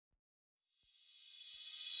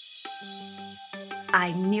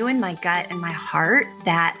I knew in my gut and my heart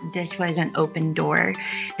that this was an open door,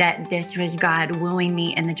 that this was God wooing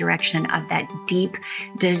me in the direction of that deep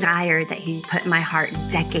desire that He's put in my heart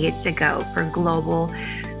decades ago for global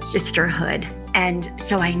sisterhood. And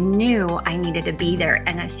so I knew I needed to be there,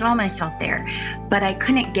 and I saw myself there, but I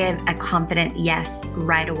couldn't give a confident yes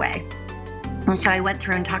right away. And so I went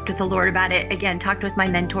through and talked with the Lord about it again, talked with my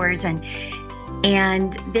mentors, and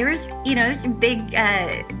there was, this big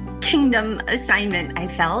kingdom assignment I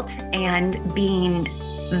felt, and being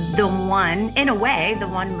the one, in a way, the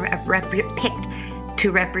one picked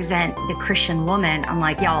to represent the Christian woman. I'm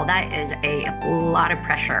like, y'all, that is a lot of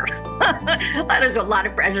pressure. That is a lot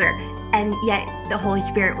of pressure. And yet the Holy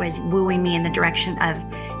Spirit was wooing me in the direction of,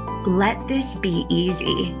 let this be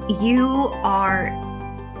easy. You are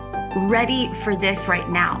ready for this right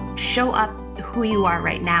now. Show up who you are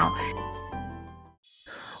right now.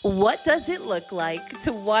 What does it look like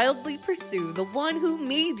to wildly pursue the one who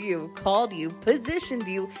made you, called you, positioned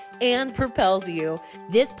you, and propels you?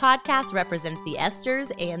 This podcast represents the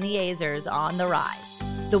Esthers and the Azers on the rise.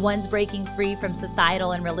 The ones breaking free from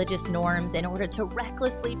societal and religious norms in order to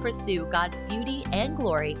recklessly pursue God's beauty and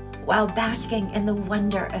glory while basking in the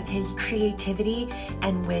wonder of His creativity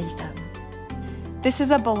and wisdom. This is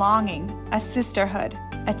a belonging, a sisterhood,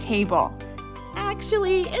 a table.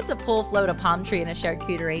 Actually, it's a pull, float, a palm tree, and a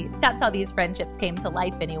charcuterie. That's how these friendships came to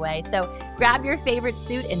life anyway. So grab your favorite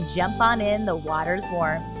suit and jump on in. The water's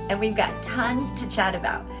warm. And we've got tons to chat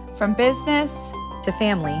about. From business to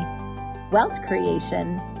family, wealth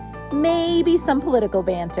creation, maybe some political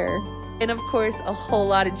banter, and of course, a whole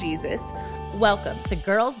lot of Jesus. Welcome to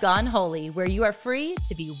Girls Gone Holy, where you are free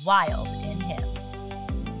to be wild in Him.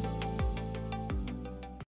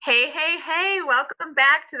 Hey, welcome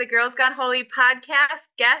back to the Girls Gone Holy podcast.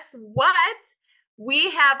 Guess what?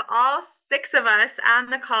 We have all 6 of us on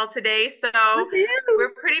the call today, so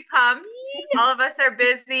we're pretty pumped. All of us are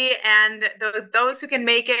busy, and those who can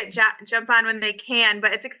make it, jump on when they can.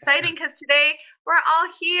 But it's exciting because today we're all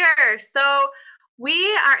here. So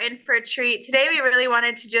we are in for a treat. Today we really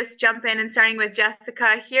wanted to just jump in and starting with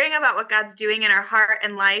Jessica, hearing about what God's doing in our heart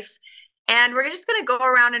and life. And we're just going to go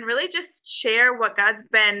around and really just share what God's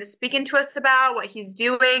been speaking to us about, what He's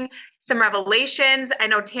doing, some revelations. I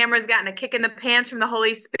know Tamara's gotten a kick in the pants from the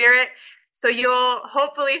Holy Spirit, so you'll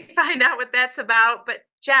hopefully find out what that's about. But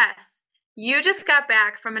Jess, you just got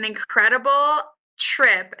back from an incredible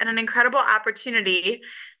trip and an incredible opportunity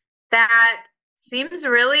that seems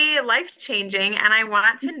really life-changing, and I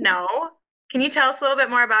want to know, can you tell us a little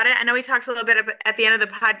bit more about it? I know we talked a little bit at the end of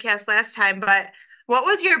the podcast last time, but what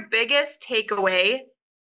was your biggest takeaway?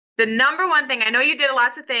 The number one thing, I know you did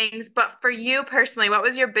lots of things, but for you personally, what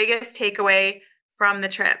was your biggest takeaway from the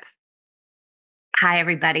trip? Hi,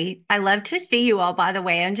 everybody. I love to see you all, by the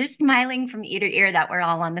way. I'm just smiling from ear to ear that we're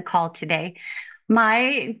all on the call today.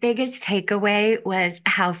 My biggest takeaway was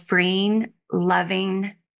how freeing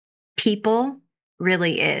loving people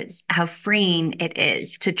really is, how freeing it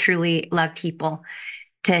is to truly love people,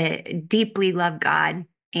 to deeply love God,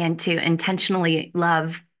 and to intentionally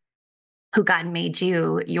love who God made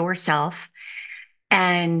you, yourself.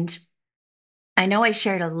 And I know I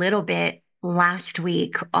shared a little bit last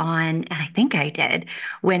week and I think I did,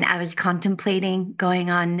 when I was contemplating going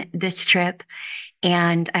on this trip.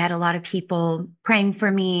 And I had a lot of people praying for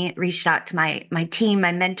me, reached out to my team,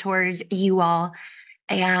 my mentors, you all.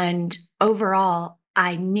 And overall,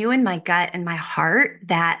 I knew in my gut and my heart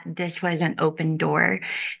that this was an open door,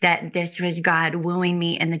 that this was God wooing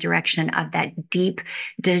me in the direction of that deep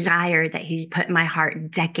desire that He's put in my heart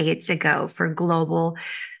decades ago for global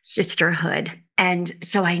sisterhood. And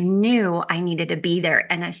so I knew I needed to be there,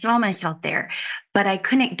 and I saw myself there, but I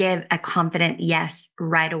couldn't give a confident yes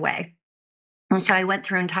right away. And so I went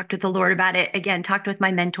through and talked with the Lord about it again, talked with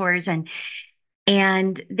my mentors, and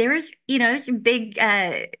there was, this big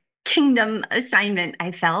kingdom assignment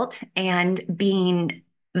I felt, and being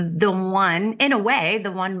the one, in a way,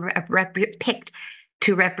 the one picked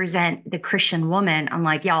to represent the Christian woman. I'm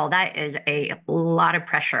like, y'all, that is a lot of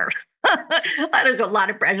pressure. That is a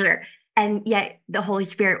lot of pressure. And yet the Holy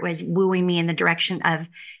Spirit was wooing me in the direction of,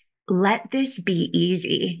 let this be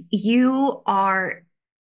easy. You are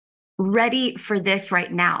ready for this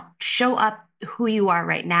right now. Show up who you are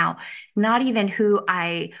right now, not even who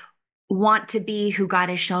I want to be, who God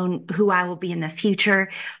has shown who I will be in the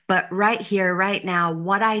future, but right here, right now,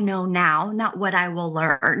 what I know now, not what I will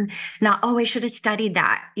learn. Not, oh, I should have studied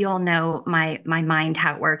that. You all know my mind,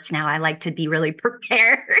 how it works now. I like to be really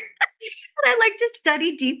prepared. I like to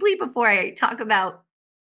study deeply before I talk about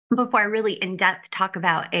before I really in depth talk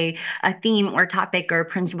about a theme or topic or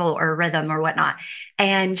principle or rhythm or whatnot.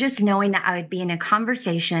 And just knowing that I would be in a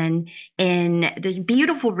conversation in this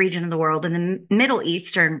beautiful region of the world, in the Middle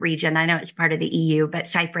Eastern region. I know it's part of the EU, but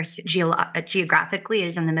Cyprus geographically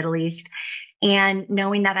is in the Middle East. And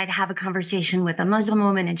knowing that I'd have a conversation with a Muslim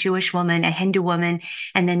woman, a Jewish woman, a Hindu woman,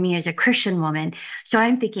 and then me as a Christian woman. So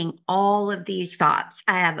I'm thinking all of these thoughts.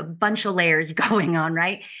 I have a bunch of layers going on,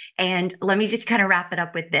 right? And let me just kind of wrap it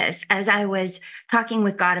up with this. As I was talking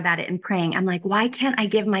with God about it and praying, I'm like, why can't I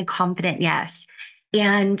give my confident yes?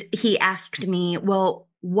 And he asked me, well,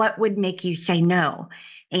 what would make you say no?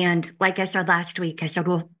 And like I said last week, I said,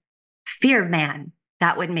 well, fear of man,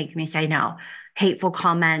 that would make me say no. Hateful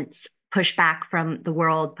comments, pushback from the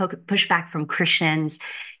world, pushback from Christians,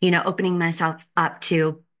 opening myself up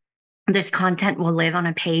to this content will live on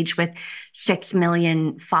a page with 6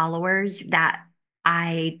 million followers that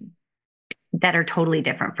are totally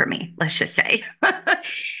different for me, let's just say.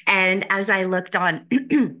 And as I looked on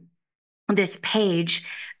this page,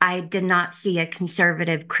 I did not see a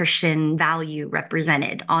conservative Christian value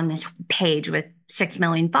represented on this page with 6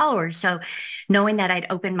 million followers. So knowing that I'd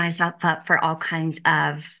opened myself up for all kinds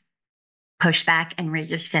of pushback and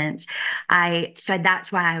resistance, I said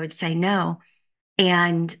that's why I would say no.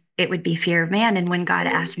 And it would be fear of man. And when God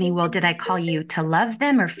asked me, well, did I call you to love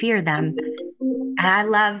them or fear them?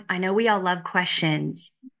 And I know we all love questions,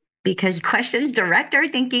 because questions direct our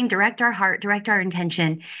thinking, direct our heart, direct our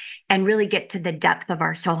intention, and really get to the depth of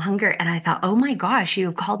our soul hunger. And I thought, oh my gosh, you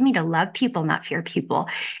have called me to love people, not fear people.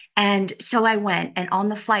 And so I went, and on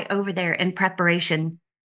the flight over there in preparation,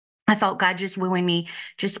 I felt God just wooing me,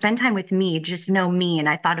 just spend time with me, just know me. And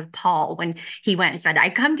I thought of Paul when he went and said,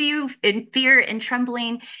 I come to you in fear and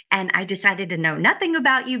trembling, and I decided to know nothing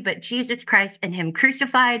about you but Jesus Christ and him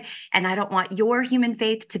crucified. And I don't want your human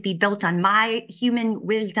faith to be built on my human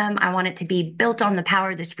wisdom. I want it to be built on the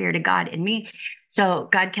power of the Spirit of God in me. So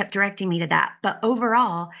God kept directing me to that. But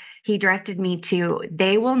overall, he directed me to,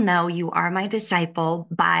 they will know you are my disciple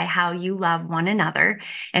by how you love one another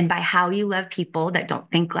and by how you love people that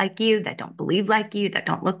don't think like you, that don't believe like you, that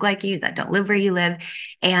don't look like you, that don't live where you live.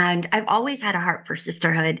 And I've always had a heart for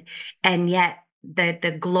sisterhood. And yet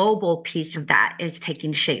the global piece of that is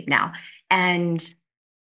taking shape now. And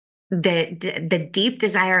the deep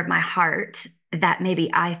desire of my heart that maybe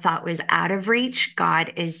I thought was out of reach,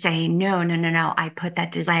 God is saying, no, no, no, no. I put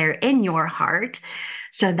that desire in your heart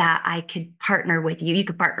so that I could partner with you. You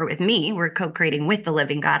could partner with me. We're co-creating with the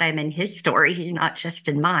living God. I'm in his story. He's not just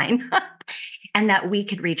in mine. And that we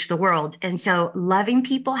could reach the world. And so loving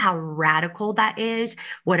people, how radical that is,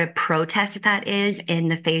 what a protest that is in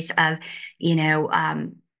the face of,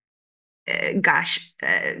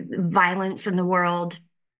 violence in the world,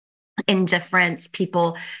 indifference,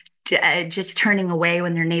 people just turning away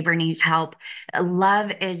when their neighbor needs help.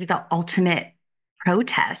 Love is the ultimate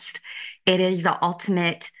protest. It is the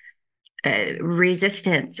ultimate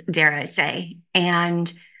resistance, dare I say.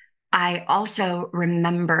 And I also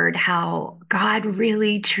remembered how God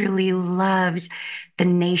really, truly loves the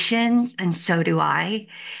nations, and so do I.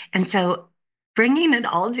 And so bringing it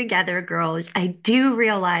all together, girls, I do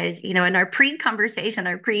realize, in our pre-conversation,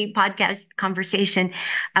 our pre-podcast conversation,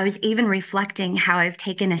 I was even reflecting how I've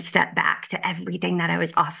taken a step back to everything that I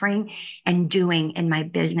was offering and doing in my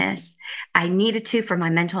business. I needed to for my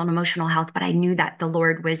mental and emotional health, but I knew that the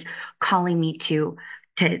Lord was calling me to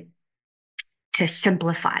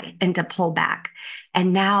simplify and to pull back.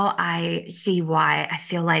 And now I see why. I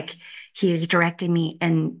feel like he is directing me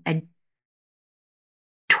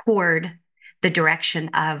toward the direction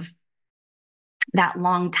of that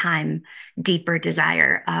long time, deeper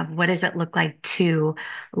desire of what does it look like to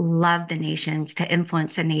love the nations, to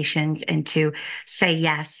influence the nations, and to say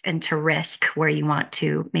yes and to risk where you want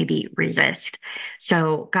to maybe resist.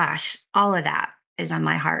 So gosh, all of that is on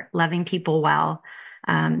my heart, loving people well.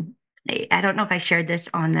 I don't know if I shared this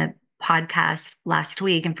on the podcast last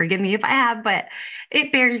week, and forgive me if I have, but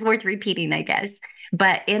it bears worth repeating, I guess.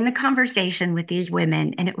 But in the conversation with these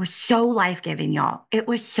women, and it was so life-giving, y'all. It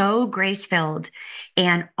was so grace-filled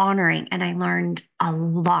and honoring. And I learned a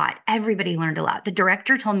lot. Everybody learned a lot. The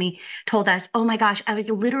director told us, oh my gosh, I was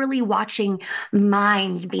literally watching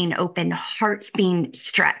minds being opened, hearts being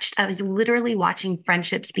stretched. I was literally watching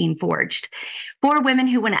friendships being forged for women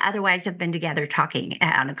who wouldn't otherwise have been together talking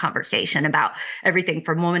on a conversation about everything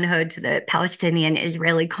from womanhood to the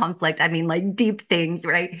Palestinian-Israeli conflict. I mean, like deep things,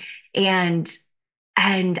 right? And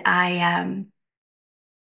I,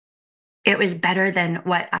 it was better than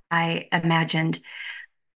what I imagined.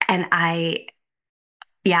 And I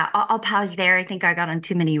Yeah, I'll pause there. I think I got on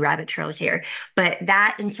too many rabbit trails here, but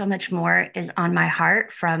that and so much more is on my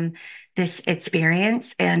heart from this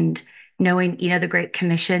experience and knowing, the Great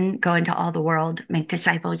Commission, go into all the world, make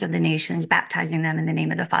disciples of the nations, baptizing them in the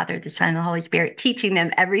name of the Father, the Son, and the Holy Spirit, teaching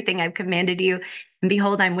them everything I've commanded you. And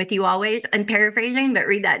behold, I'm with you always. I'm paraphrasing, but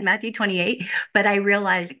read that in Matthew 28. But I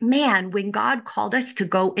realized, man, when God called us to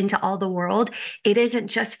go into all the world, it isn't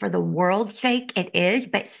just for the world's sake, it is,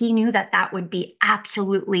 but he knew that that would be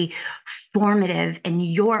absolutely formative in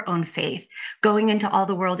your own faith. Going into all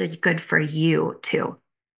the world is good for you too.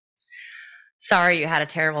 Sorry you had a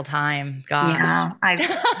terrible time. Gosh. Yeah, I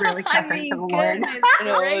really I suffered to the mean, Lord. goodness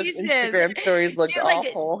Those gracious. Instagram stories looked She's like,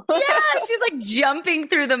 awful. yeah, she's like jumping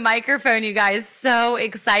through the microphone, you guys. So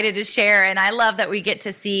excited to share. And I love that we get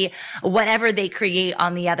to see whatever they create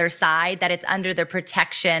on the other side, that it's under the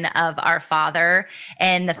protection of our Father.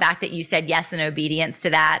 And the fact that you said yes in obedience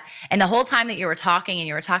to that. And the whole time that you were talking, and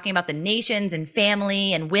you were talking about the nations and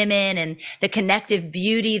family and women and the connective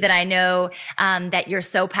beauty that I know that you're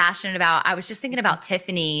so passionate about. I was just thinking about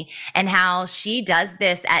Tiffany and how she does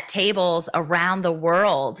this at tables around the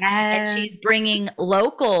world. And Yes. she's bringing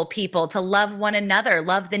local people to love one another,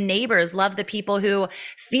 love the neighbors, love the people who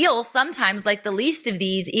feel sometimes like the least of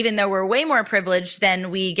these, even though we're way more privileged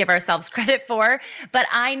than we give ourselves credit for. But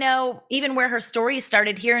I know even where her story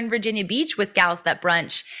started here in Virginia Beach with Gals That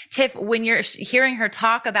Brunch. Tiff, when you're hearing her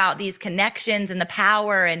talk about these connections and the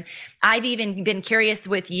power, and I've even been curious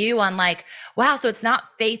with you on like, wow, so it's not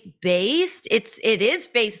faith-based, it is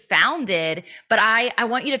faith-founded, but I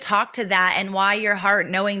want you to talk to that and why your heart,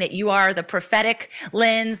 knowing that you are the prophetic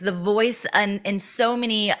lens, the voice, and so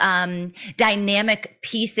many dynamic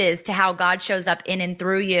pieces to how God shows up in and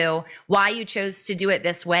through you, why you chose to do it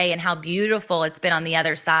this way, and how beautiful it's been on the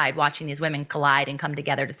other side, watching these women collide and come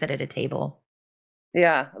together to sit at a table.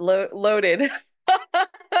 Yeah, loaded.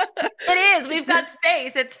 It is. We've got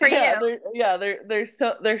space. It's for you.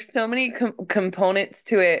 There's so many components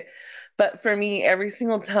to it, but for me, every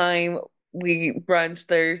single time we brunch,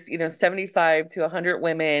 there's 75 to 100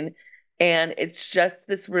 women, and it's just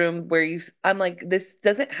this room where I'm like, this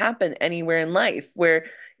doesn't happen anywhere in life, where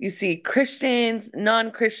you see Christians,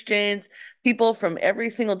 non-Christians, people from every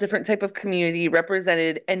single different type of community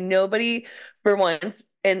represented, and nobody for once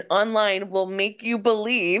and online will make you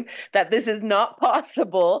believe that this is not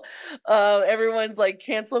possible. Everyone's like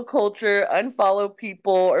cancel culture, unfollow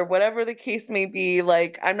people, or whatever the case may be.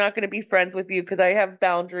 Like, I'm not going to be friends with you because I have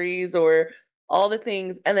boundaries, or all the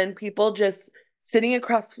things. And then people just sitting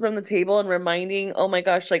across from the table and reminding, oh my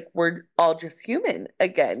gosh, like we're all just human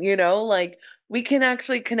again, like we can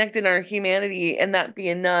actually connect in our humanity and that be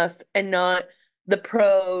enough, and not the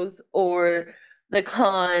pros or the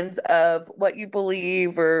cons of what you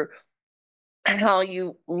believe or how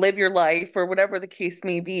you live your life or whatever the case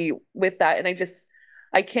may be with that. And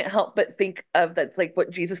I can't help but think of that's like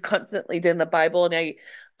what Jesus constantly did in the Bible. And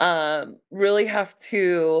I really have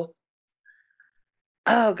to,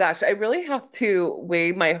 oh gosh, I really have to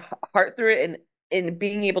weigh my heart through it, and in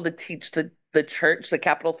being able to teach the church, the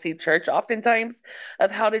capital C church, oftentimes,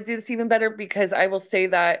 of how to do this even better, because I will say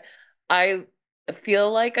that I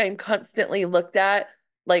feel like I'm constantly looked at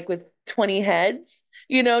like with 20 heads,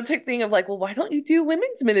 type thing of like, well, why don't you do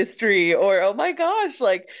women's ministry? Or, oh my gosh,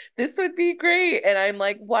 like this would be great. And I'm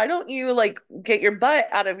like, why don't you like get your butt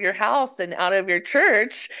out of your house and out of your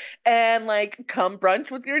church and like come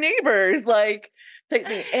brunch with your neighbors? Like, type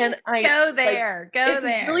thing. And I Go there. Like, go it's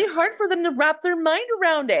there. really hard for them to wrap their mind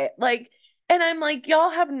around it. Like, and I'm like, y'all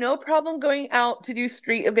have no problem going out to do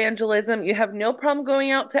street evangelism. You have no problem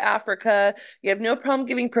going out to Africa. You have no problem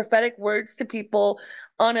giving prophetic words to people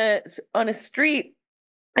on a street.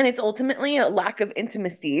 And it's ultimately a lack of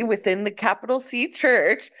intimacy within the capital C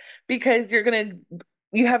church, because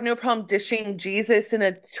you have no problem dishing Jesus in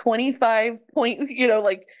a 25 point,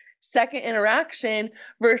 like second interaction,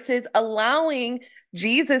 versus allowing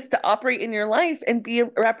Jesus to operate in your life and be a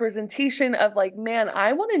representation of like, man,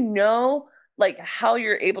 I want to know like how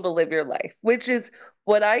you're able to live your life, which is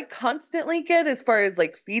what I constantly get as far as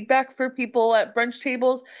like feedback for people at brunch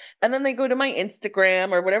tables. And then they go to my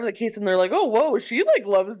Instagram or whatever the case, and they're like, oh, whoa, she like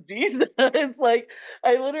loves Jesus. It's like,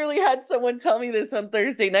 I literally had someone tell me this on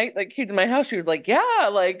Thursday night that came to my house. She was like, yeah,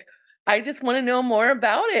 like, I just want to know more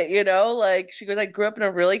about it, like she goes, I grew up in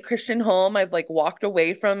a really Christian home. I've like walked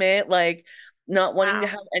away from it, like not wanting to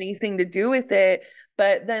have anything to do with it.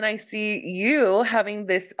 But then I see you having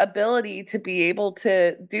this ability to be able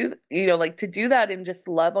to do, like to do that and just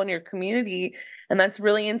love on your community. And that's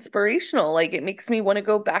really inspirational. Like it makes me want to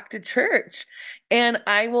go back to church. And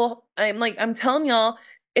I'm telling y'all,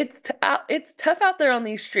 it's tough out there on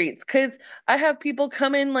these streets because I have people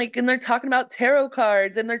come in like and they're talking about tarot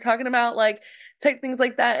cards and they're talking about like type things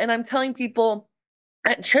like that, and I'm telling people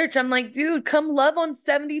at church, I'm like, dude, come love on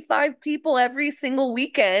 75 people every single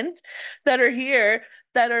weekend that are here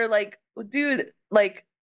that are like, dude, like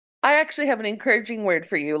I actually have an encouraging word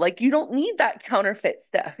for you. Like, you don't need that counterfeit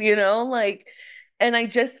stuff, you know? Like, and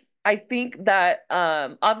I think that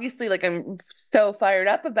obviously like I'm so fired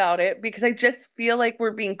up about it because I just feel like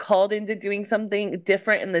we're being called into doing something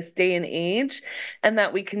different in this day and age, and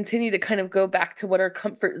that we continue to kind of go back to what our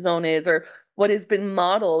comfort zone is or what has been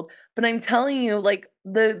modeled. But I'm telling you, like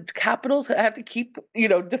the capitals, I have to keep,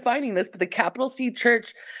 defining this, but the capital C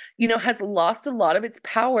church, has lost a lot of its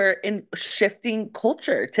power in shifting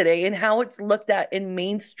culture today and how it's looked at in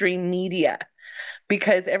mainstream media,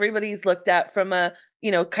 because everybody's looked at from a,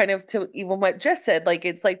 kind of to even what Jess said, like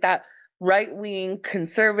it's like that right wing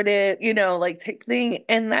conservative, like type thing.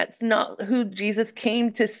 And that's not who Jesus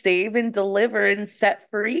came to save and deliver and set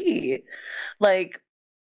free. Like,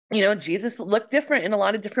 Jesus looked different in a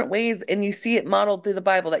lot of different ways, and you see it modeled through the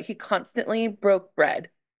Bible that he constantly broke bread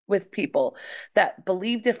with people that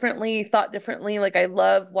believe differently, thought differently. Like I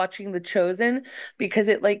love watching The Chosen because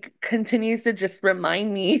it like continues to just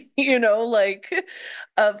remind me, like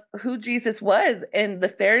of who Jesus was. And the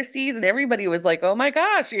Pharisees and everybody was like, "Oh my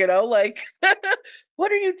gosh, like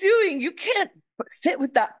what are you doing? You can't sit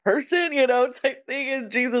with that person, type thing."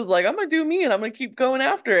 And Jesus like, "I'm gonna do me and I'm gonna keep going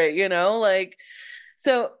after it," like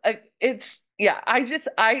so it's yeah,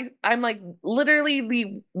 I'm like literally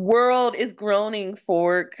the world is groaning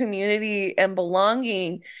for community and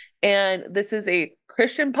belonging, and this is a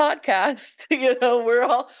Christian podcast.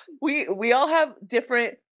 We all have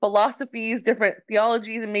different philosophies, different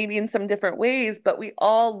theologies, and maybe in some different ways, but we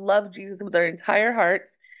all love Jesus with our entire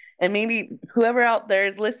hearts. And maybe whoever out there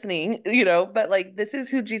is listening, but like this is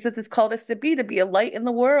who Jesus has called us to be a light in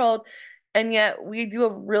the world. And yet we do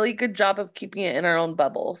a really good job of keeping it in our own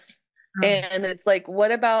bubbles. And it's like,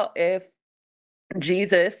 what about if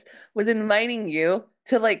Jesus was inviting you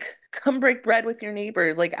to like come break bread with your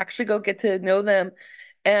neighbors, like actually go get to know them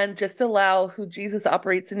and just allow who Jesus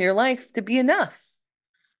operates in your life to be enough?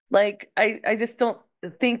 Like, I just don't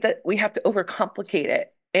think that we have to overcomplicate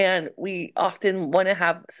it. And we often want to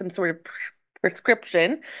have some sort of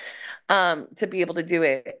prescription to be able to do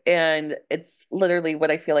it. And it's literally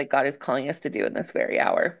what I feel like God is calling us to do in this very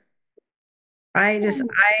hour.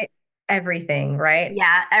 Everything, right?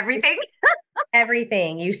 Yeah, everything.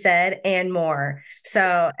 Everything you said and more.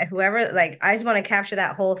 So whoever, like, I just want to capture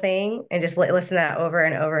that whole thing and just listen to that over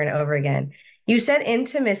and over and over again. You said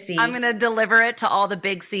intimacy. I'm going to deliver it to all the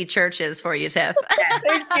big C churches for you, Tiff.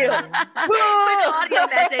 Thank you. Quick audio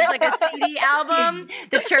message, like a CD album.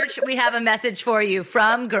 The church, we have a message for you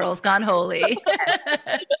from Girls Gone Holy.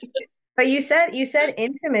 But you said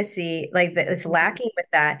intimacy, like that it's lacking with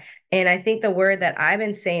that. And I think the word that I've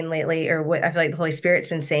been saying lately, or what I feel like the Holy Spirit's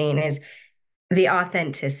been saying, is the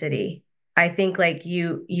authenticity. I think like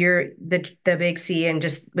you're the big C, and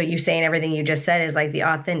just what you saying, everything you just said is like the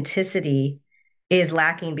authenticity is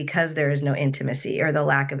lacking because there is no intimacy, or the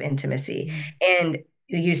lack of intimacy. And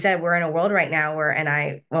you said we're in a world right now where, and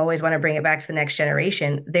I always want to bring it back to the next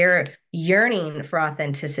generation, they're yearning for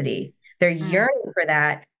authenticity. They're yearning for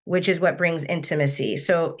that, which is what brings intimacy.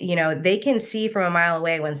 So, they can see from a mile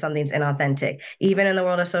away when something's inauthentic, even in the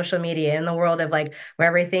world of social media, in the world of like where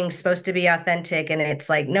everything's supposed to be authentic. And it's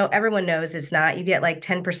like, no, everyone knows it's not. You get like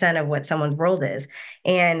 10% of what someone's world is.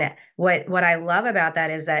 And what I love about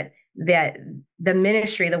that is that the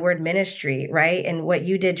ministry, the word ministry, right? And what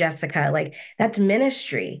you did, Jessica, like that's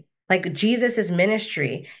ministry. Like Jesus is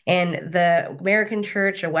ministry, and the American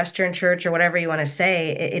church or Western church or whatever you want to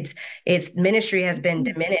say, it's ministry has been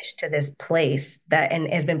diminished to this place that and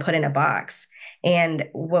has been put in a box. And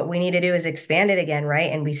what we need to do is expand it again,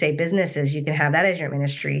 right? And we say businesses, you can have that as your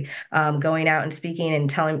ministry, going out and speaking and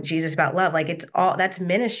telling Jesus about love. Like it's all that's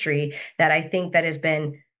ministry that I think that has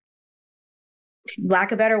been,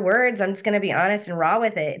 lack of better words, I'm just going to be honest and raw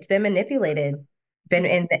with it. It's been manipulated. And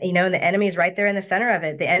the enemy is right there in the center of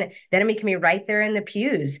it. The enemy can be right there in the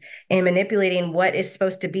pews and manipulating what is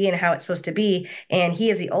supposed to be and how it's supposed to be. And he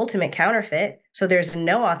is the ultimate counterfeit. So there's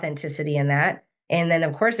no authenticity in that. And then,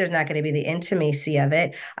 of course, there's not going to be the intimacy of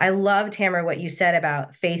it. I loved, Tamara, what you said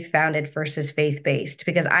about faith founded versus faith based,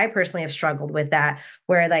 because I personally have struggled with that,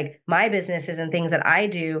 where like my businesses and things that I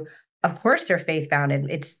do, of course, they're faith founded.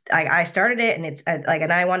 It's I started it, and it's like,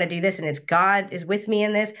 and I want to do this, and it's God is with me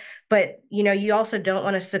in this. But you also don't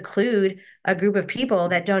want to seclude a group of people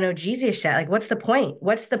that don't know Jesus yet. Like, what's the point?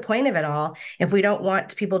 What's the point of it all if we don't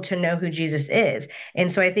want people to know who Jesus is?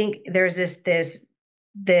 And so I think there's this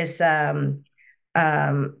I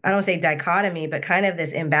don't say dichotomy, but kind of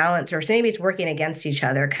this imbalance, or maybe it's working against each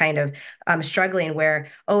other, kind of struggling where,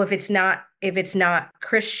 oh, if it's not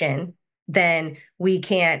Christian, then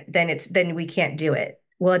then we can't do it.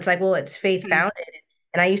 Well, it's like, well, it's faith founded.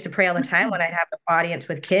 And I used to pray all the time when I'd have an audience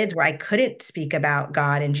with kids where I couldn't speak about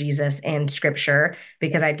God and Jesus and scripture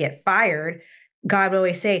because I'd get fired. God would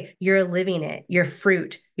always say, you're living it. Your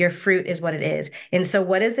fruit is what it is. And so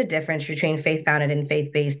what is the difference between faith founded and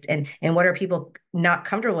faith based, and what are people not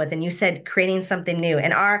comfortable with? And you said creating something new.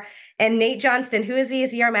 And Nate Johnston, who is he?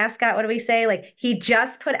 Is he our mascot? What do we say? Like, he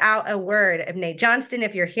just put out a word of Nate Johnston.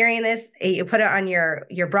 If you're hearing this, you put it on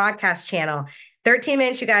your broadcast channel. 13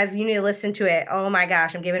 minutes, you guys, you need to listen to it. Oh my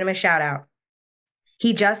gosh, I'm giving him a shout out.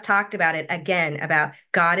 He just talked about it again, about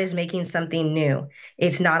God is making something new.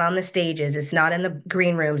 It's not on the stages. It's not in the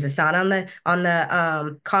green rooms. It's not on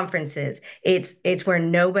the conferences. It's where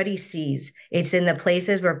nobody sees. It's in the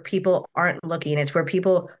places where people aren't looking. It's where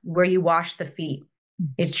you wash the feet.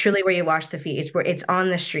 It's truly where you wash the feet. It's on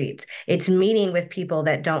the streets. It's meeting with people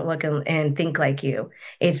that don't look and think like you.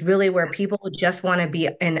 It's really where people just want to be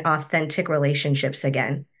in authentic relationships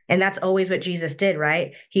again. And that's always what Jesus did,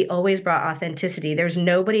 right? He always brought authenticity. There's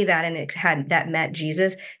nobody that met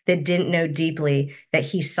Jesus that didn't know deeply that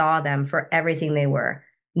he saw them for everything they were.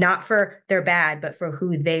 Not for their bad, but for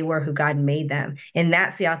who they were, who God made them. And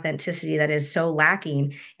that's the authenticity that is so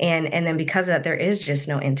lacking. And then because of that, there is just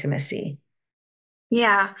no intimacy.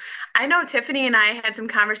 Yeah, I know Tiffany and I had some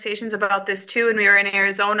conversations about this too when we were in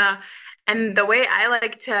Arizona. And the way I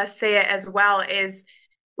like to say it as well is,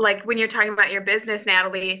 like, when you're talking about your business,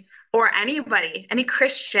 Natalie, or anybody, any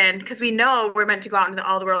Christian, because we know we're meant to go out into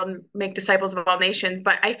all the world and make disciples of all nations.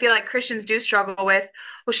 But I feel like Christians do struggle with,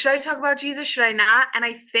 well, should I talk about Jesus? Should I not? And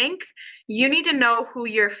I think you need to know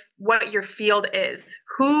what your field is,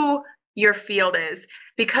 who your field is.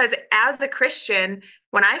 Because as a Christian,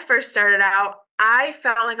 when I first started out, I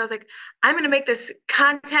felt like I was like, I'm going to make this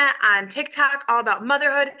content on TikTok all about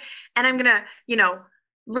motherhood, and I'm going to,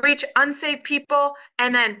 reach unsaved people.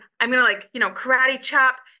 And then I'm going to karate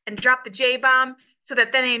chop and drop the J bomb so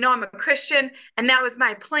that then they know I'm a Christian. And that was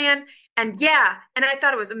my plan. And and I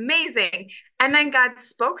thought it was amazing. And then God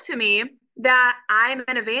spoke to me that I'm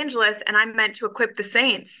an evangelist and I'm meant to equip the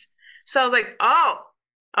saints. So I was like, oh,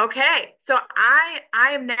 okay. So I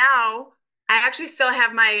am now, I actually still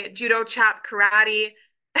have my judo chop karate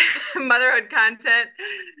motherhood content.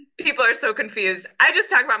 People are so confused. I just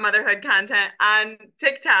talk about motherhood content on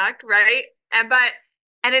TikTok, right? And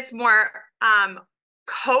it's more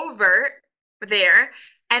covert there.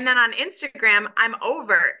 And then on Instagram, I'm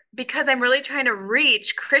overt because I'm really trying to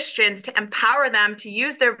reach Christians to empower them to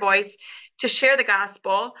use their voice to share the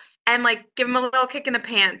gospel and give them a little kick in the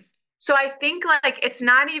pants. So I think it's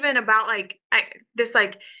not even about this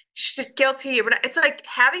guilty. It's like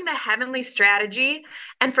having the heavenly strategy.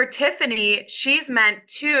 And for Tiffany, she's meant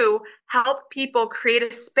to help people create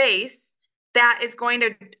a space that is going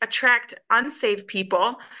to attract unsaved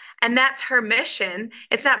people. And that's her mission.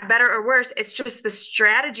 It's not better or worse. It's just the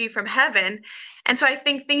strategy from heaven. And so I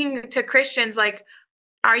think thinking to Christians,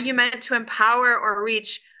 are you meant to empower or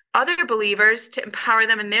reach other believers to empower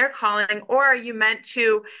them in their calling, or are you meant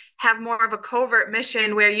to have more of a covert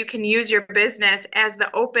mission where you can use your business as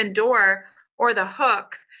the open door or the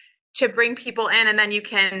hook to bring people in, and then you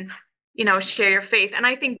can, share your faith? And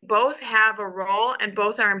I think both have a role and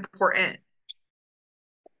both are important.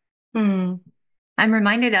 I'm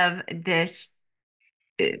reminded of this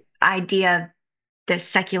idea of the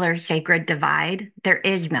secular sacred divide. There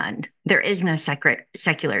is none. There is no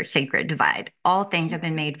secular sacred divide. All things have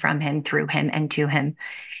been made from him, through him, and to him.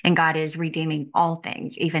 And God is redeeming all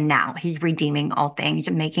things. Even now, he's redeeming all things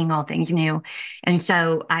and making all things new. And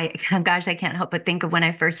so I can't help but think of when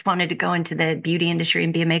I first wanted to go into the beauty industry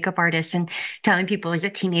and be a makeup artist, and telling people as a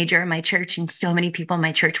teenager in my church, and so many people in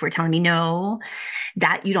my church were telling me, no,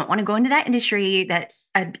 that you don't want to go into that industry. That's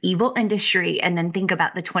an evil industry. And then think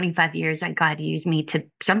about the 25 years that God used me to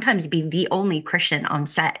sometimes be the only Christian on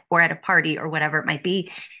set or at a party or whatever it might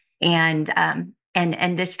be. And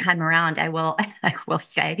this time around, I will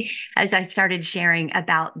say, as I started sharing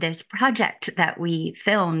about this project that we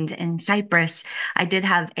filmed in Cyprus, I did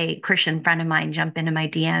have a Christian friend of mine jump into my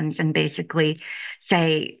DMs and basically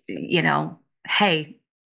say, hey,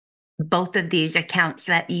 both of these accounts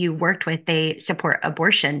that you worked with, they support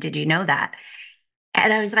abortion. Did you know that?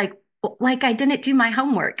 And I was like I didn't do my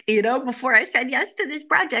homework, before I said yes to this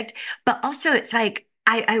project. But also it's like,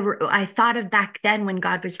 I thought of back then when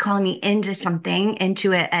God was calling me into something,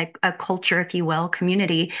 into a culture, if you will,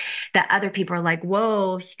 community, that other people are like,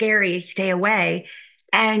 whoa, scary, stay away.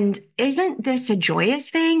 And isn't this a joyous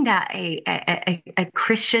thing that a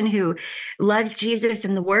Christian who loves Jesus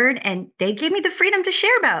and the Word, and they give me the freedom to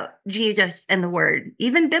share about Jesus and the Word,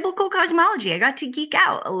 even biblical cosmology. I got to geek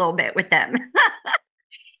out a little bit with them.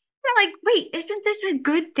 They're like, wait, isn't this a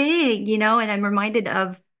good thing? And I'm reminded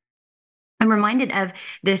of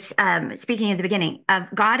this, speaking at the beginning, of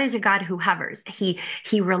God is a God who hovers. He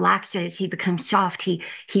relaxes, he becomes soft, he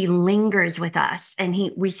lingers with us. And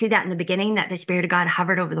we see that in the beginning, that the Spirit of God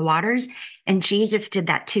hovered over the waters. And Jesus did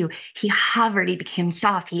that too. He hovered, he became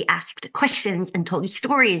soft, he asked questions and told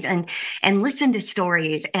stories and listened to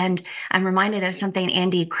stories. And I'm reminded of something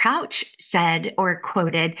Andy Crouch said or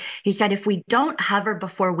quoted. He said, if we don't hover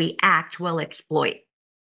before we act, we'll exploit.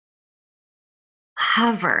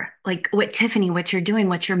 Hover, like what Tiffany, what you're doing,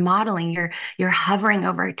 what you're modeling. You're hovering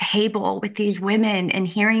over a table with these women and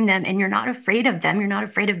hearing them, and you're not afraid of them. You're not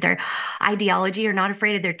afraid of their ideology. You're not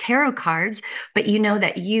afraid of their tarot cards, but you know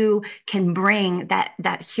that you can bring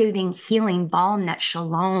that soothing, healing balm, that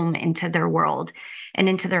shalom into their world and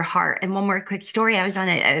into their heart. And one more quick story. I was on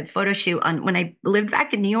a photo shoot when I lived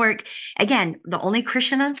back in New York. Again, the only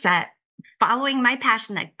Christian on set, following my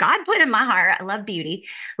passion that God put in my heart. I love beauty,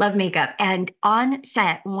 love makeup. And on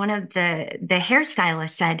set, one of the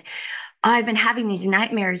hairstylists said, oh, I've been having these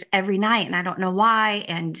nightmares every night and I don't know why.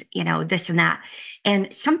 And, this and that.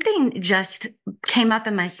 And something just came up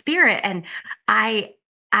in my spirit. And I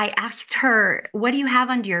asked her, what do you have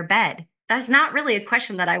under your bed? That's not really a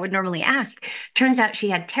question that I would normally ask. Turns out she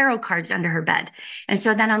had tarot cards under her bed. And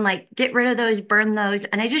so then I'm like, get rid of those, burn those.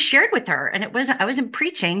 And I just shared with her. And I wasn't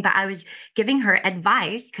preaching, but I was giving her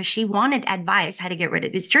advice because she wanted advice how to get rid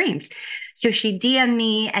of these dreams. So she DM'd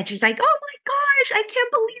me and she's like, oh my gosh, I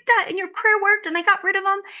can't believe that. And your prayer worked and I got rid of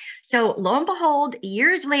them. So lo and behold,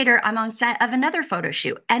 years later, I'm on set of another photo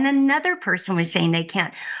shoot and another person was saying they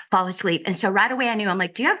can't fall asleep. And so right away I knew, I'm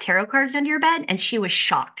like, do you have tarot cards under your bed? And she was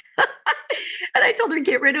shocked. And I told her,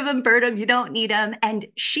 get rid of them, burn them. You don't need them. And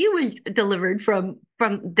she was delivered from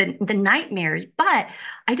the nightmares. But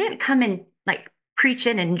I didn't come in like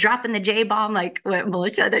preaching and dropping the J bomb like what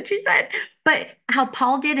Melissa that she said. But how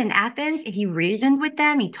Paul did in Athens, he reasoned with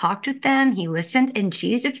them, he talked with them, he listened, and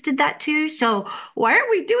Jesus did that too. So why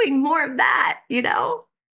aren't we doing more of that?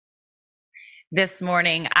 This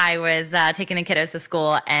morning, I was taking the kiddos to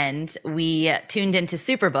school and we tuned into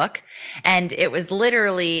Superbook. And it was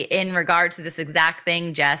literally in regard to this exact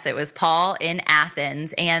thing, Jess. It was Paul in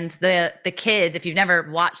Athens. And the kids, if you've never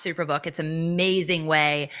watched Superbook, it's an amazing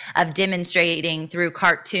way of demonstrating through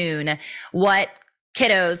cartoon what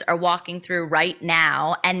kiddos are walking through right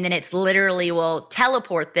now. And then it's literally will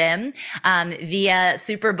teleport them via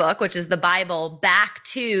Superbook, which is the Bible, back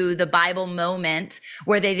to the Bible moment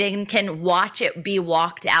where they then can watch it be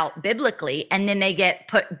walked out biblically. And then they get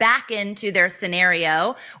put back into their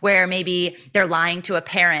scenario where maybe they're lying to a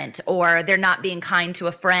parent or they're not being kind to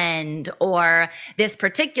a friend, or this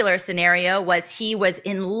particular scenario was he was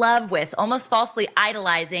in love with, almost falsely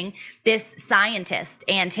idolizing this scientist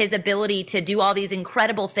and his ability to do all these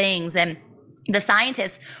incredible things. And the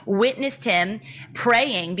scientist witnessed him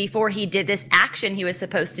praying before he did this action he was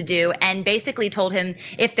supposed to do, and basically told him,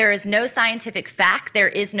 if there is no scientific fact, there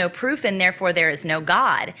is no proof, and therefore there is no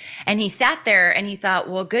God. And he sat there and he thought,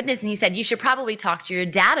 well, goodness. And he said, you should probably talk to your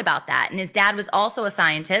dad about that. And his dad was also a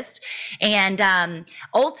scientist. And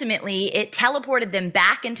ultimately, it teleported them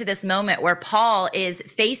back into this moment where Paul is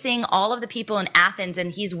facing all of the people in Athens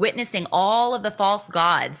and he's witnessing all of the false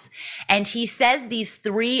gods. And he says these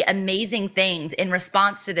three amazing things in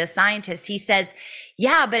response to this scientist. He says,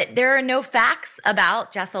 yeah, but there are no facts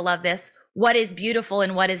about, Jess will love this, what is beautiful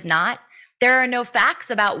and what is not. There are no facts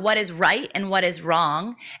about what is right and what is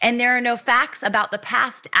wrong. And there are no facts about the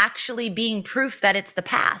past actually being proof that it's the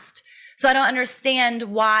past. So I don't understand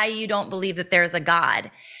why you don't believe that there's a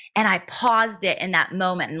God. And I paused it in that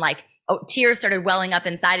moment and tears started welling up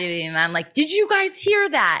inside of me. And I'm like, did you guys hear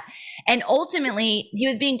that? And ultimately, he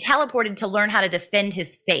was being teleported to learn how to defend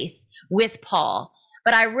his faith with Paul.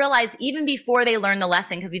 But I realized even before they learned the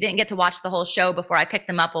lesson, because we didn't get to watch the whole show before I picked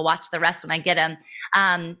them up, we'll watch the rest when I get them.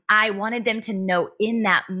 I wanted them to know in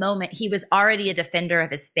that moment, he was already a defender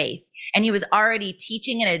of his faith. And he was already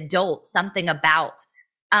teaching an adult something about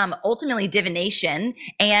ultimately divination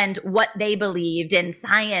and what they believed in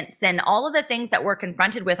science and all of the things that we're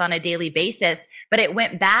confronted with on a daily basis. But it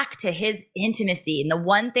went back to his intimacy. And the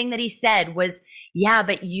one thing that he said was, yeah,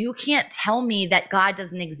 but you can't tell me that God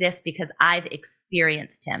doesn't exist because I've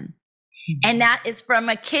experienced him. Mm-hmm. And that is from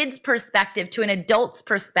a kid's perspective to an adult's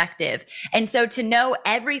perspective. And so to know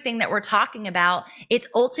everything that we're talking about, it's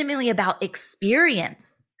ultimately about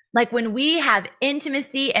experience. Like when we have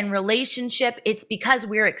intimacy and relationship, it's because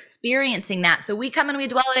we're experiencing that. So we come and we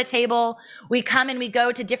dwell at a table. We come and we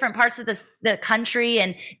go to different parts of the country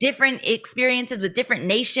and different experiences with different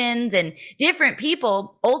nations and different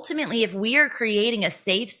people. Ultimately, if we are creating a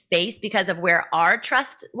safe space because of where our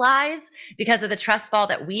trust lies, because of the trust fall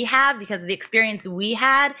that we have, because of the experience we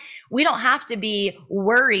had, we don't have to be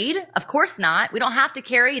worried. Of course not. We don't have to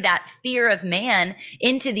carry that fear of man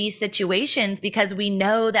into these situations because we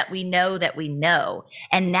know that we know that we know.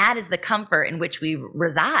 And that is the comfort in which we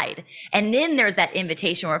reside. And then there's that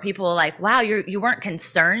invitation where people are like, wow, you weren't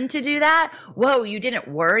concerned to do that. Whoa, you didn't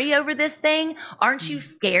worry over this thing. Aren't you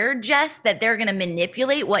scared, Jess, that they're going to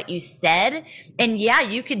manipulate what you said? And yeah,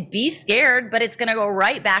 you could be scared, but it's going to go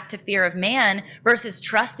right back to fear of man versus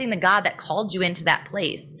trusting the God that called you into that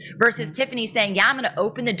place. Versus Tiffany saying, yeah, I'm going to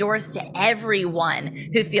open the doors to everyone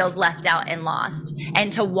who feels left out and lost.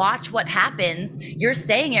 And to watch what happens, you're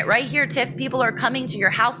saying it right here, Tiff. People are coming to your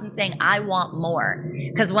house and saying, I want more.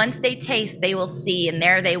 Because once they taste, they will see, and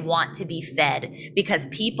there they want to be fed because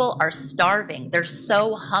people are starving. They're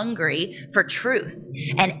so hungry for truth.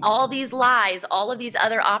 And all these lies, all of these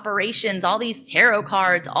other operations, all these tarot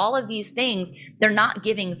cards, all of these things, they're not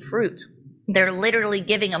giving fruit. They're literally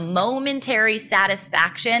giving a momentary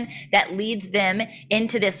satisfaction that leads them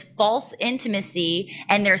into this false intimacy,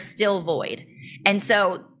 and they're still void. And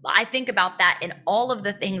so I think about that in all of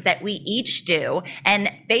the things that we each do, and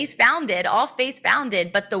all faith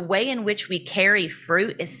founded, but the way in which we carry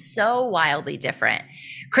fruit is so wildly different.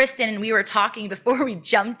 Kristen and we were talking before we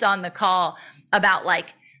jumped on the call about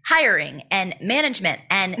like hiring and management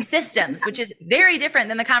and systems, which is very different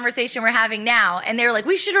than the conversation we're having now. And they were like,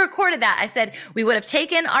 we should have recorded that. I said, we would have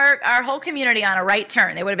taken our whole community on a right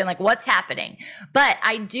turn. They would have been like, what's happening? But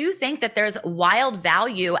I do think that there's wild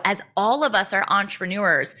value as all of us are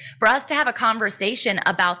entrepreneurs for us to have a conversation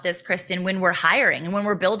about this, Kristen, when we're hiring and when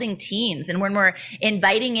we're building teams and when we're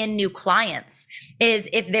inviting in new clients, is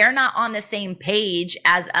if they're not on the same page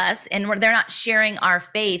as us and they're not sharing our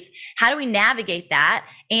faith, how do we navigate that?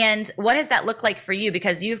 And what does that look like for you?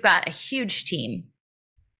 Because you've got a huge team.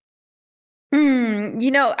 I'm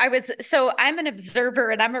an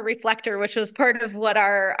observer and I'm a reflector, which was part of what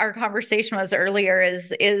our conversation was earlier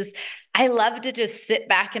is I love to just sit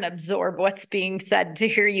back and absorb what's being said to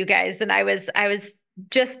hear you guys. And I was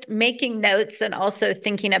just making notes and also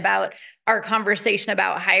thinking about our conversation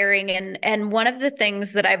about hiring. And one of the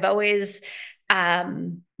things that I've always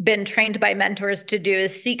been trained by mentors to do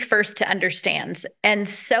is seek first to understand. And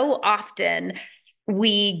so often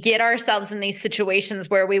we get ourselves in these situations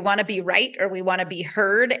where we want to be right or we want to be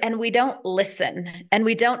heard, and we don't listen and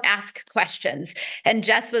we don't ask questions. And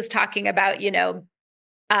Jess was talking about,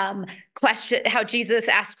 how Jesus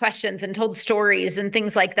asked questions and told stories and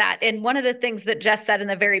things like that. And one of the things that Jess said in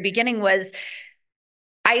the very beginning was,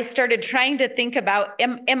 I started trying to think about,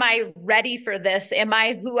 am I ready for this? Am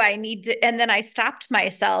I who I need to? And then I stopped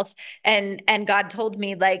myself and God told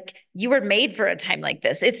me, like, you were made for a time like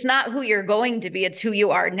this. It's not who you're going to be. It's who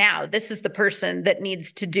you are now. This is the person that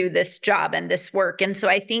needs to do this job and this work. And so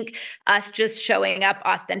I think us just showing up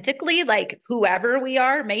authentically, like whoever we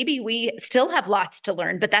are, maybe we still have lots to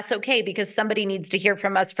learn, but that's okay because somebody needs to hear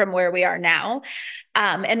from us from where we are now.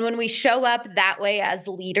 And when we show up that way as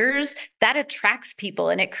leaders, that attracts people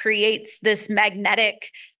and it creates this magnetic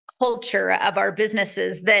culture of our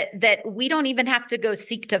businesses that we don't even have to go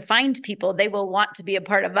seek to find people. They will want to be a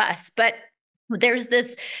part of us. But there's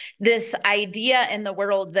this idea in the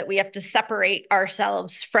world that we have to separate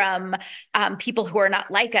ourselves from people who are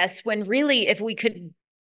not like us, when really, if we could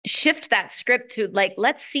shift that script to like,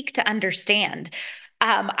 let's seek to understand.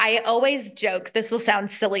 I always joke, this will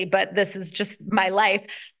sound silly, but this is just my life.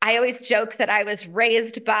 I always joke that I was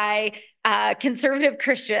raised by conservative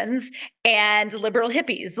Christians and liberal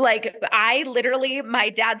hippies. Like my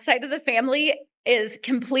dad's side of the family is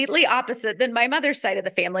completely opposite than my mother's side of the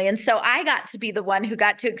family. And so I got to be the one who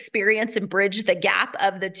got to experience and bridge the gap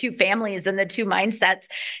of the two families and the two mindsets.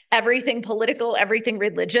 Everything political, everything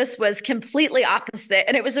religious was completely opposite.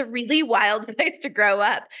 And it was a really wild place to grow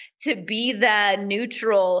up, to be the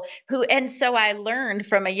neutral and so I learned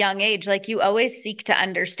from a young age, like you always seek to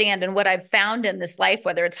understand. And what I've found in this life,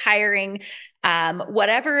 whether it's hiring,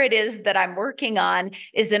 whatever it is that I'm working on,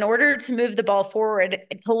 is in order to move the ball forward,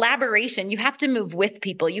 collaboration, you have to move with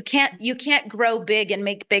people. You can't grow big and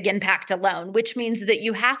make big impact alone, which means that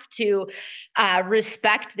you have to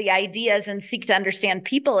respect the ideas and seek to understand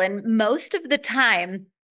people. And most of the time,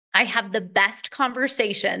 I have the best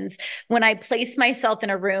conversations when I place myself in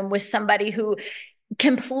a room with somebody who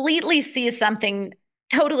completely sees something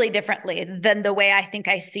totally differently than the way I think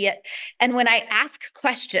I see it. And when I ask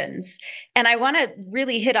questions, and I want to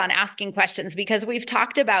really hit on asking questions because we've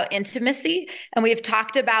talked about intimacy and we've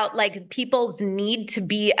talked about like people's need to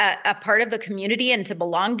be a part of a community and to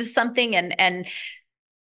belong to something. And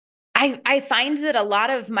I find that a lot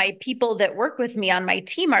of my people that work with me on my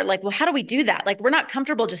team are like, well, how do we do that? Like, we're not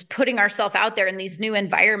comfortable just putting ourselves out there in these new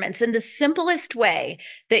environments. And the simplest way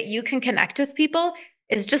that you can connect with people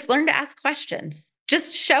is just learn to ask questions.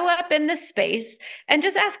 Just show up in this space and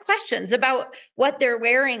just ask questions about what they're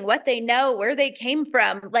wearing, what they know, where they came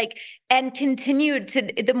from, like, and continue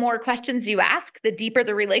to, the more questions you ask, the deeper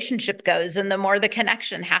the relationship goes and the more the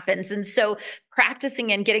connection happens. And so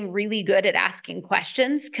practicing and getting really good at asking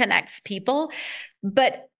questions connects people.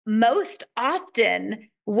 But most often,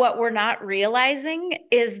 what we're not realizing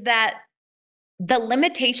is that the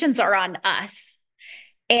limitations are on us.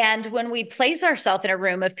 And when we place ourselves in a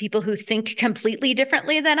room of people who think completely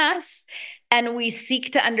differently than us, and we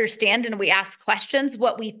seek to understand and we ask questions,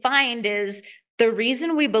 what we find is the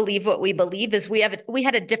reason we believe what we believe is we had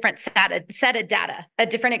a different set of data, a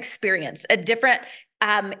different experience, a different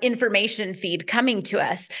information feed coming to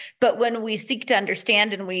us. But when we seek to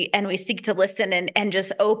understand and we seek to listen and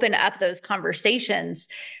just open up those conversations,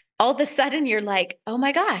 all of a sudden you're like, oh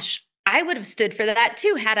my gosh, I would have stood for that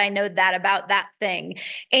too had I known that about that thing.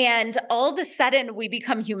 And all of a sudden we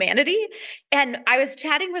become humanity. And I was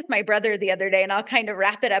chatting with my brother the other day, and I'll kind of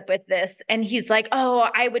wrap it up with this. And he's like, oh,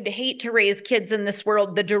 I would hate to raise kids in this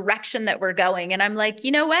world, the direction that we're going. And I'm like, you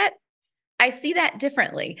know what? I see that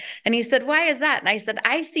differently. And he said, why is that? And I said,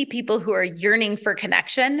 I see people who are yearning for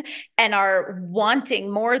connection and are wanting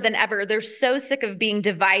more than ever. They're so sick of being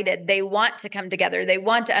divided. They want to come together. They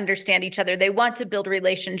want to understand each other. They want to build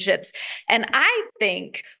relationships. And I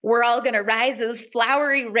think we're all going to rise as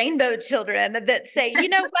flowery rainbow children that say, you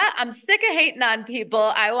know what? I'm sick of hating on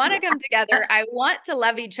people. I want to come together. I want to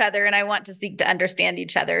love each other, and I want to seek to understand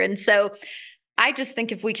each other. And so I just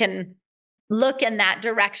think if we can look in that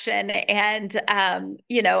direction. And,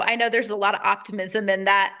 I know there's a lot of optimism in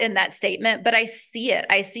that statement, but I see it.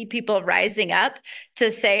 I see people rising up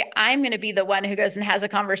to say, I'm going to be the one who goes and has a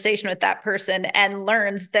conversation with that person and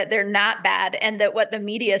learns that they're not bad and that what the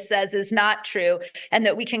media says is not true, and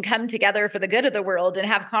that we can come together for the good of the world and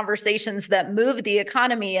have conversations that move the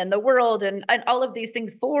economy and the world and all of these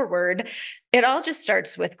things forward. It all just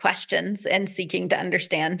starts with questions and seeking to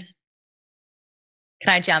understand.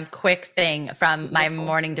 Can I jump? Quick thing from my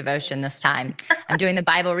morning devotion this time. I'm doing the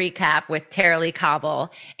Bible recap with Tara Lee Cobble,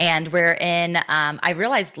 and we're in, I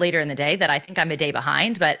realized later in the day that I think I'm a day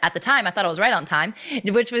behind, but at the time I thought I was right on time,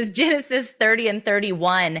 which was Genesis 30 and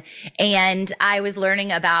 31. And I was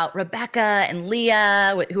learning about Rebecca and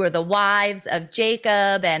Leah, who are the wives of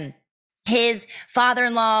Jacob, and his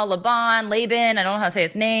father-in-law, Laban. I don't know how to say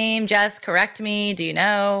his name. Jess, correct me. Do you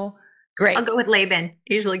know? Great. I'll go with Laban.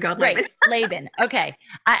 Usually go with Laban. Laban. Okay.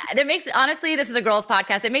 Honestly, this is a girl's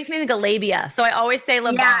podcast. It makes me think of labia. So I always say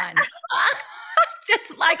Laban. Yeah.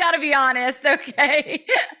 I gotta be honest. Okay.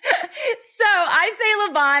 So I say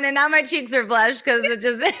Laban, and now my cheeks are blushed because it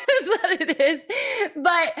just is what it is.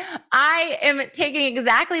 But I am taking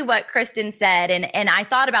exactly what Kristen said. And I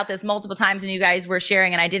thought about this multiple times when you guys were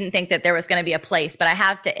sharing, and I didn't think that there was going to be a place, but I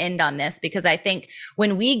have to end on this because I think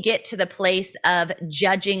when we get to the place of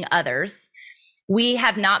judging others, we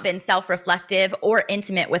have not been self-reflective or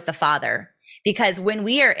intimate with the Father. Because when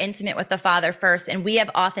we are intimate with the Father first and we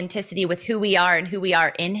have authenticity with who we are and who we are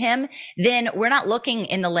in him, then we're not looking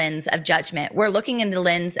in the lens of judgment. We're looking in the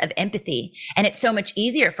lens of empathy. And it's so much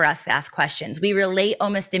easier for us to ask questions. We relate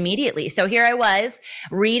almost immediately. So here I was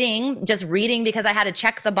just reading because I had to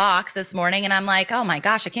check the box this morning. And I'm like, oh my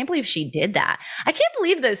gosh, I can't believe she did that. I can't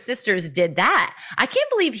believe those sisters did that. I can't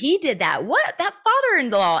believe he did that. What? That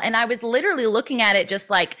father-in-law. And I was literally looking at it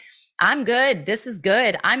just like, I'm good. This is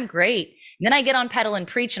good. I'm great. Then I get on Pedal and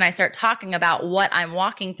Preach and I start talking about what I'm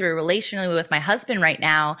walking through relationally with my husband right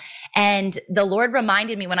now. And the Lord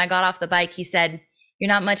reminded me when I got off the bike, he said, you're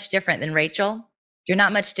not much different than Rachel. You're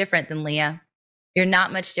not much different than Leah. You're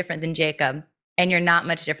not much different than Jacob. And you're not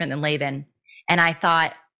much different than Laban. And I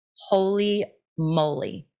thought, holy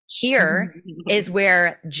moly, here is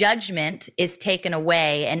where judgment is taken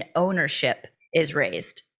away and ownership is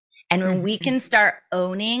raised. And when we can start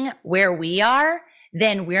owning where we are,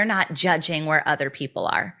 then we're not judging where other people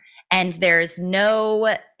are. And there's no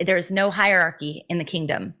hierarchy in the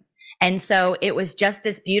kingdom. And so it was just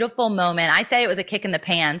this beautiful moment. I say it was a kick in the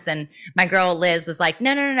pants. And my girl Liz was like,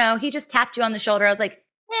 no. He just tapped you on the shoulder. I was like,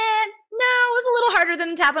 no, was a little harder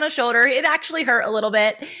than a tap on a shoulder. It actually hurt a little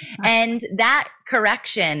bit. And that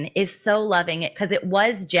correction is so loving because it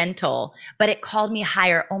was gentle, but it called me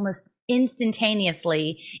higher almost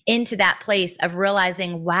instantaneously into that place of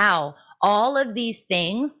realizing, wow, all of these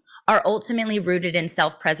things are ultimately rooted in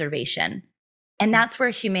self-preservation. And that's where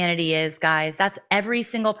humanity is, guys. That's every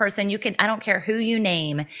single person I don't care who you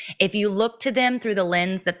name. If you look to them through the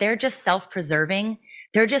lens that they're just self-preserving,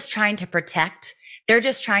 they're just trying to protect, they're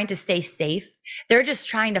just trying to stay safe, they're just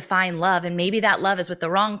trying to find love. And maybe that love is with the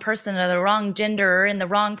wrong person or the wrong gender or in the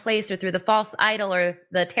wrong place or through the false idol or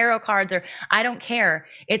the tarot cards, or I don't care.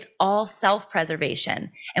 It's all self-preservation.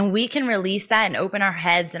 And we can release that and open our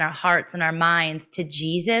heads and our hearts and our minds to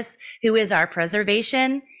Jesus, who is our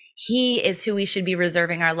preservation. He is who we should be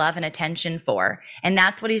reserving our love and attention for. And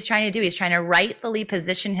that's what he's trying to do. He's trying to rightfully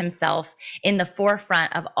position himself in the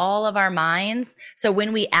forefront of all of our minds. So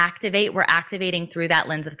when we activate, we're activating through that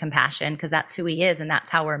lens of compassion because that's who he is and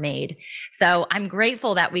that's how we're made. So I'm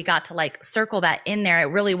grateful that we got to circle that in there.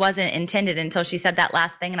 It really wasn't intended until she said that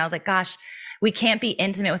last thing. And I was like, gosh, we can't be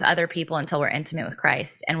intimate with other people until we're intimate with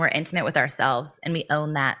Christ and we're intimate with ourselves and we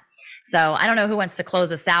own that. So I don't know who wants to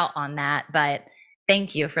close us out on that, but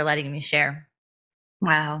thank you for letting me share.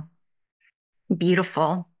 Wow.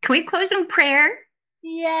 Beautiful. Can we close in prayer?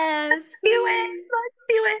 Yes. Let's do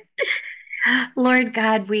it. Lord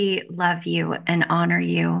God, we love you and honor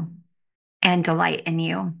you and delight in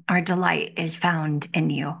you. Our delight is found in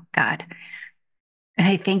you, God. And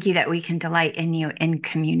I thank you that we can delight in you in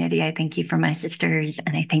community. I thank you for my sisters,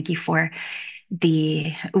 and I thank you for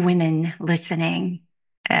the women listening.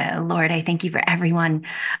 Lord, I thank you for everyone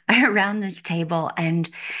around this table. And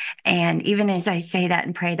even as I say that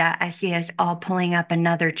and pray that, I see us all pulling up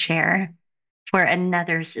another chair for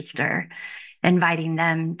another sister, inviting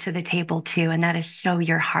them to the table too. And that is so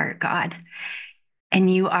your heart, God.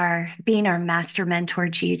 And you are being our master mentor,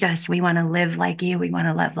 Jesus. We want to live like you. We want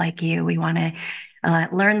to love like you. We want to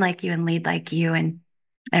learn like you and lead like you. And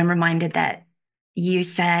I'm reminded that you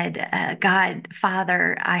said, God,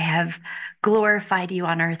 Father, I have glorified you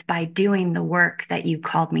on earth by doing the work that you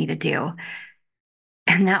called me to do.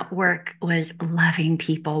 And that work was loving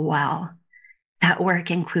people well. That work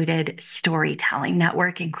included storytelling. That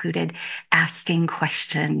work included asking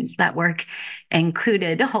questions. That work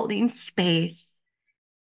included holding space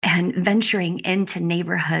and venturing into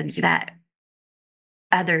neighborhoods that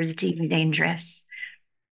others deem dangerous.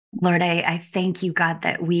 Lord, I thank you, God,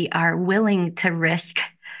 that we are willing to risk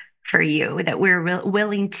for you, that we're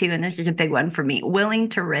willing to, and this is a big one for me, willing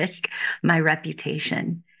to risk my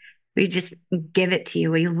reputation. We just give it to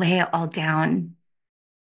you. We lay it all down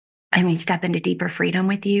and we step into deeper freedom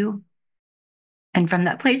with you. And from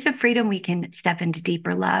that place of freedom, we can step into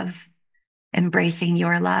deeper love, embracing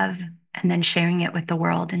your love and then sharing it with the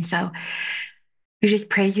world. And so we just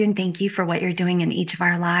praise you and thank you for what you're doing in each of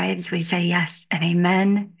our lives. We say yes and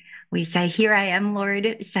amen. We say, here I am,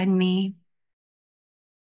 Lord, send me.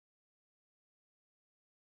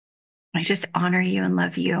 I just honor you and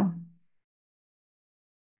love you.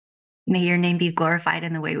 May your name be glorified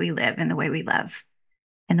in the way we live, in the way we love,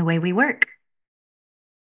 in the way we work.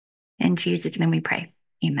 In Jesus' name we pray.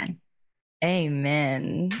 Amen.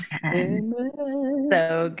 Amen.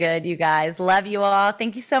 So good, you guys. Love you all.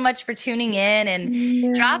 Thank you so much for tuning in,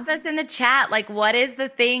 and drop us in the chat. What is the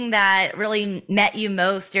thing that really met you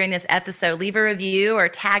most during this episode? Leave a review or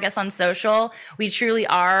tag us on social. We truly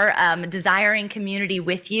are desiring community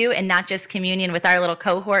with you and not just communion with our little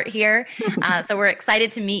cohort here. So we're excited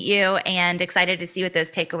to meet you and excited to see what those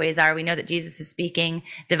takeaways are. We know that Jesus is speaking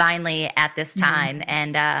divinely at this time.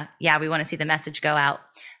 And we want to see the message go out.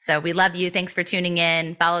 So we love you. Thanks for tuning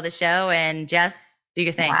in. Follow the show and Jess, do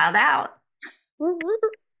your thing. Wild out.